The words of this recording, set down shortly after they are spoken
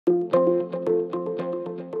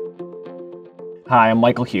Hi, I'm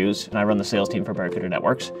Michael Hughes, and I run the sales team for Barracuda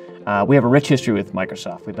Networks. We have a rich history with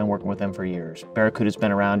Microsoft. We've been working with them for years. Barracuda's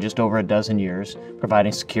been around just over a dozen years,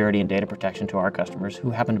 providing security and data protection to our customers,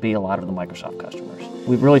 who happen to be a lot of the Microsoft customers.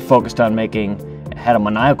 We've really focused on had a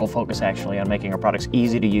maniacal focus actually, on making our products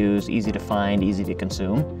easy to use, easy to find, easy to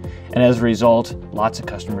consume. And as a result, lots of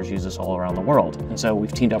customers use us all around the world. And so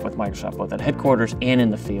we've teamed up with Microsoft both at headquarters and in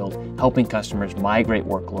the field, helping customers migrate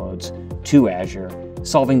workloads to Azure,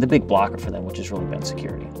 solving the big blocker for them, which has really been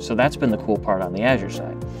security. So that's been the cool part on the Azure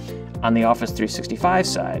side. On the Office 365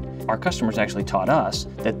 side, our customers actually taught us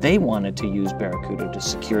that they wanted to use Barracuda to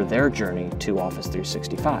secure their journey to Office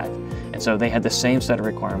 365. And so they had the same set of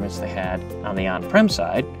requirements they had on the on-prem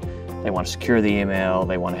side. They want to secure the email,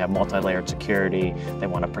 they want to have multi-layered security, they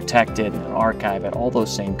want to protect it and archive it, all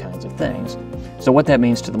those same kinds of things. So what that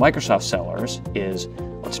means to the Microsoft sellers is,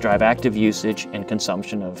 let's drive active usage and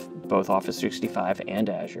consumption of both Office 365 and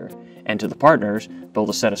Azure, and to the partners, build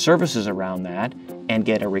a set of services around that and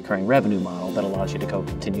get a recurring revenue model that allows you to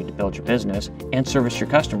continue to build your business and service your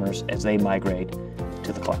customers as they migrate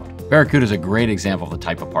to the cloud. Barracuda is a great example of the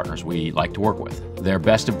type of partners we like to work with. They're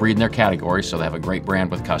best of breed in their category, so they have a great brand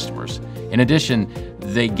with customers. In addition,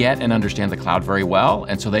 they get and understand the cloud very well,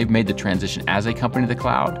 and so they've made the transition as a company to the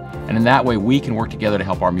cloud, and in that way we can work together to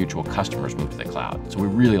help our mutual customers move to the cloud. So we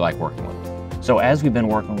really like working with them. So as we've been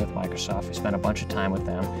working with Microsoft, we spent a bunch of time with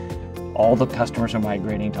them. All the customers are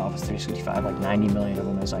migrating to Office 365, like 90 million of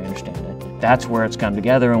them as I understand it. That's where it's come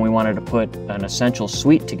together, and we wanted to put an essential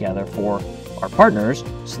suite together for our partners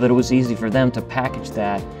so that it was easy for them to package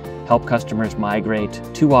that, help customers migrate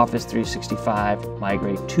to Office 365,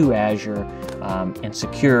 migrate to Azure, and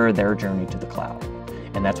secure their journey to the cloud.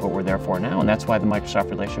 And that's what we're there for now, and that's why the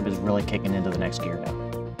Microsoft relationship is really kicking into the next gear now.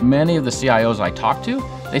 Many of the CIOs I talk to,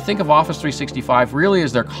 they think of Office 365 really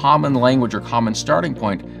as their common language or common starting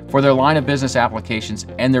point for their line of business applications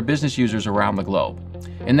and their business users around the globe.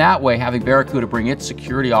 In that way, having Barracuda bring its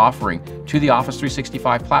security offering to the Office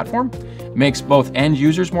 365 platform makes both end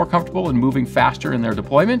users more comfortable in moving faster in their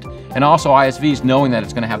deployment, and also ISVs knowing that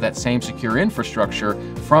it's going to have that same secure infrastructure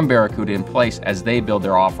from Barracuda in place as they build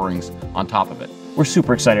their offerings on top of it. We're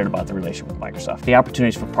super excited about the relationship with Microsoft. The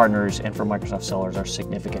opportunities for partners and for Microsoft sellers are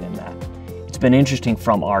significant in that. It's been interesting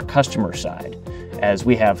from our customer side, as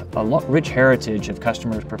we have a rich heritage of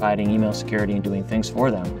customers providing email security and doing things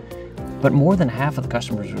for them. But more than half of the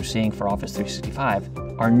customers we're seeing for Office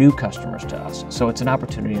 365 are new customers to us. So it's an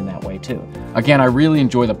opportunity in that way too. Again, I really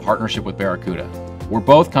enjoy the partnership with Barracuda. We're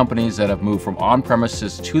both companies that have moved from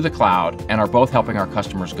on-premises to the cloud and are both helping our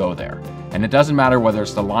customers go there. And it doesn't matter whether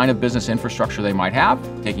it's the line of business infrastructure they might have,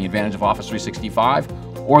 taking advantage of Office 365,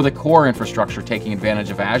 or the core infrastructure taking advantage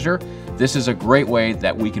of Azure. This is a great way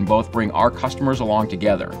that we can both bring our customers along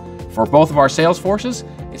together. For both of our sales forces,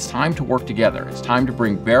 it's time to work together. It's time to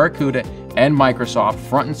bring Barracuda and Microsoft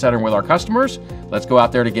front and center with our customers. Let's go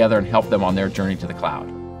out there together and help them on their journey to the cloud.